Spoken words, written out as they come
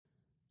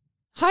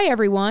Hi,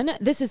 everyone.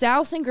 This is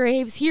Allison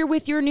Graves here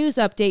with your news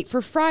update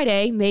for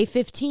Friday, May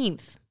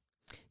 15th.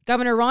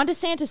 Governor Ron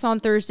DeSantis on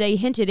Thursday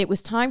hinted it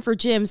was time for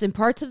gyms in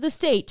parts of the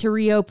state to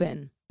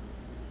reopen.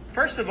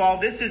 First of all,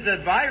 this is a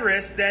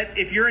virus that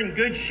if you're in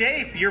good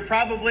shape, you're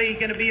probably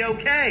going to be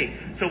okay.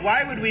 So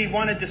why would we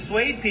want to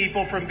dissuade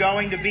people from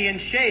going to be in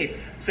shape?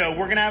 So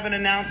we're going to have an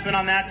announcement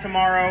on that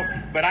tomorrow.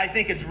 But I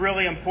think it's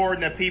really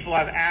important that people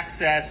have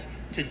access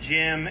to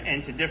gym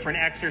and to different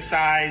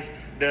exercise.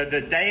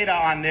 The data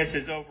on this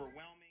is overwhelming.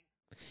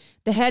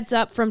 The heads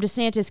up from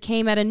DeSantis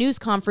came at a news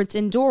conference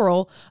in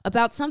Doral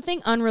about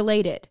something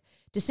unrelated.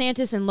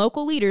 DeSantis and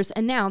local leaders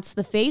announced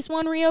the Phase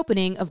 1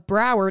 reopening of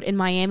Broward and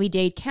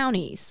Miami-Dade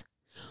counties.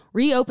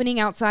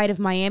 Reopening outside of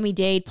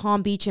Miami-Dade,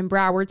 Palm Beach, and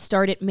Broward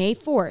started May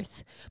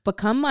 4th, but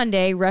come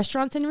Monday,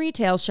 restaurants and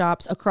retail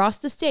shops across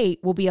the state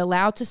will be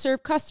allowed to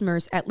serve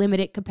customers at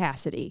limited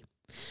capacity.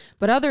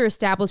 But other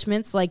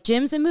establishments like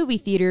gyms and movie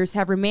theaters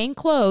have remained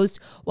closed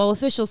while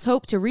officials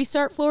hope to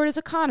restart Florida's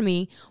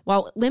economy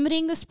while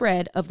limiting the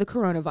spread of the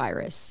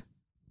coronavirus.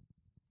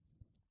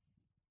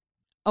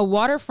 A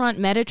waterfront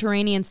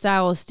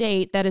Mediterranean-style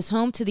estate that is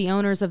home to the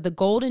owners of the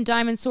Gold and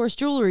Diamond Source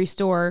jewelry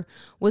store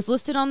was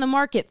listed on the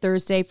market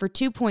Thursday for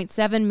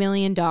 $2.7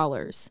 million.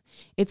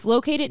 It's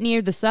located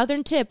near the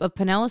southern tip of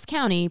Pinellas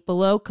County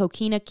below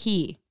Coquina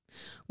Key.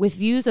 With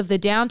views of the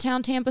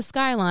downtown Tampa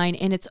skyline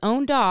and its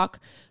own dock,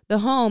 the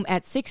home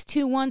at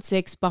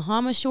 6216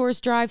 Bahama Shores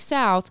Drive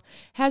South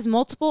has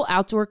multiple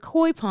outdoor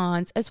koi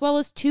ponds as well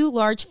as 2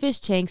 large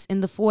fish tanks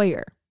in the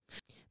foyer.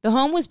 The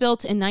home was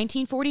built in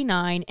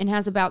 1949 and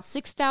has about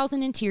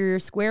 6,000 interior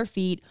square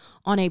feet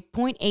on a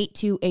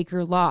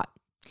 0.82-acre lot.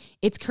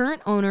 Its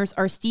current owners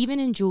are Stephen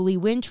and Julie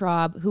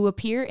Wintraub, who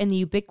appear in the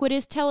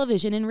ubiquitous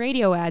television and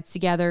radio ads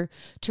together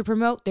to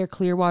promote their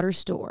Clearwater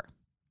store.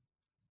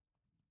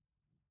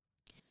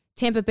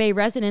 Tampa Bay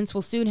residents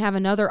will soon have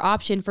another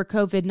option for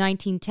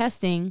COVID-19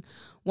 testing,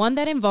 one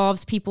that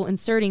involves people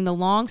inserting the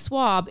long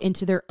swab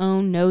into their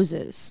own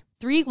noses.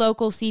 3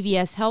 local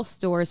CVS Health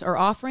stores are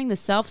offering the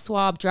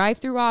self-swab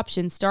drive-through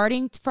option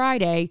starting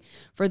Friday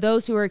for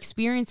those who are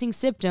experiencing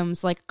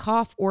symptoms like a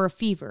cough or a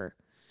fever.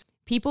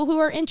 People who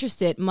are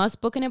interested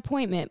must book an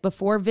appointment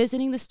before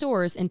visiting the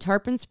stores in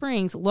Tarpon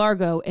Springs,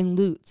 Largo, and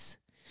Lutz.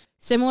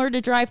 Similar to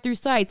drive-through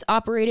sites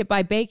operated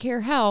by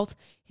Baycare Health,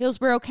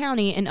 Hillsborough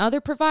County, and other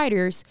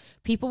providers,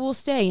 people will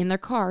stay in their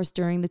cars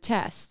during the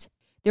test.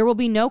 There will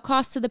be no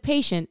cost to the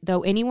patient,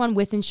 though anyone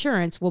with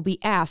insurance will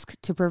be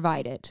asked to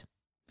provide it.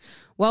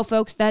 Well,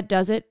 folks, that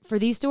does it. For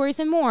these stories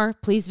and more,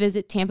 please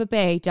visit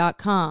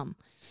tampabay.com.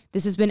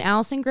 This has been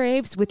Allison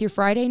Graves with your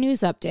Friday news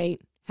update.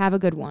 Have a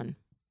good one.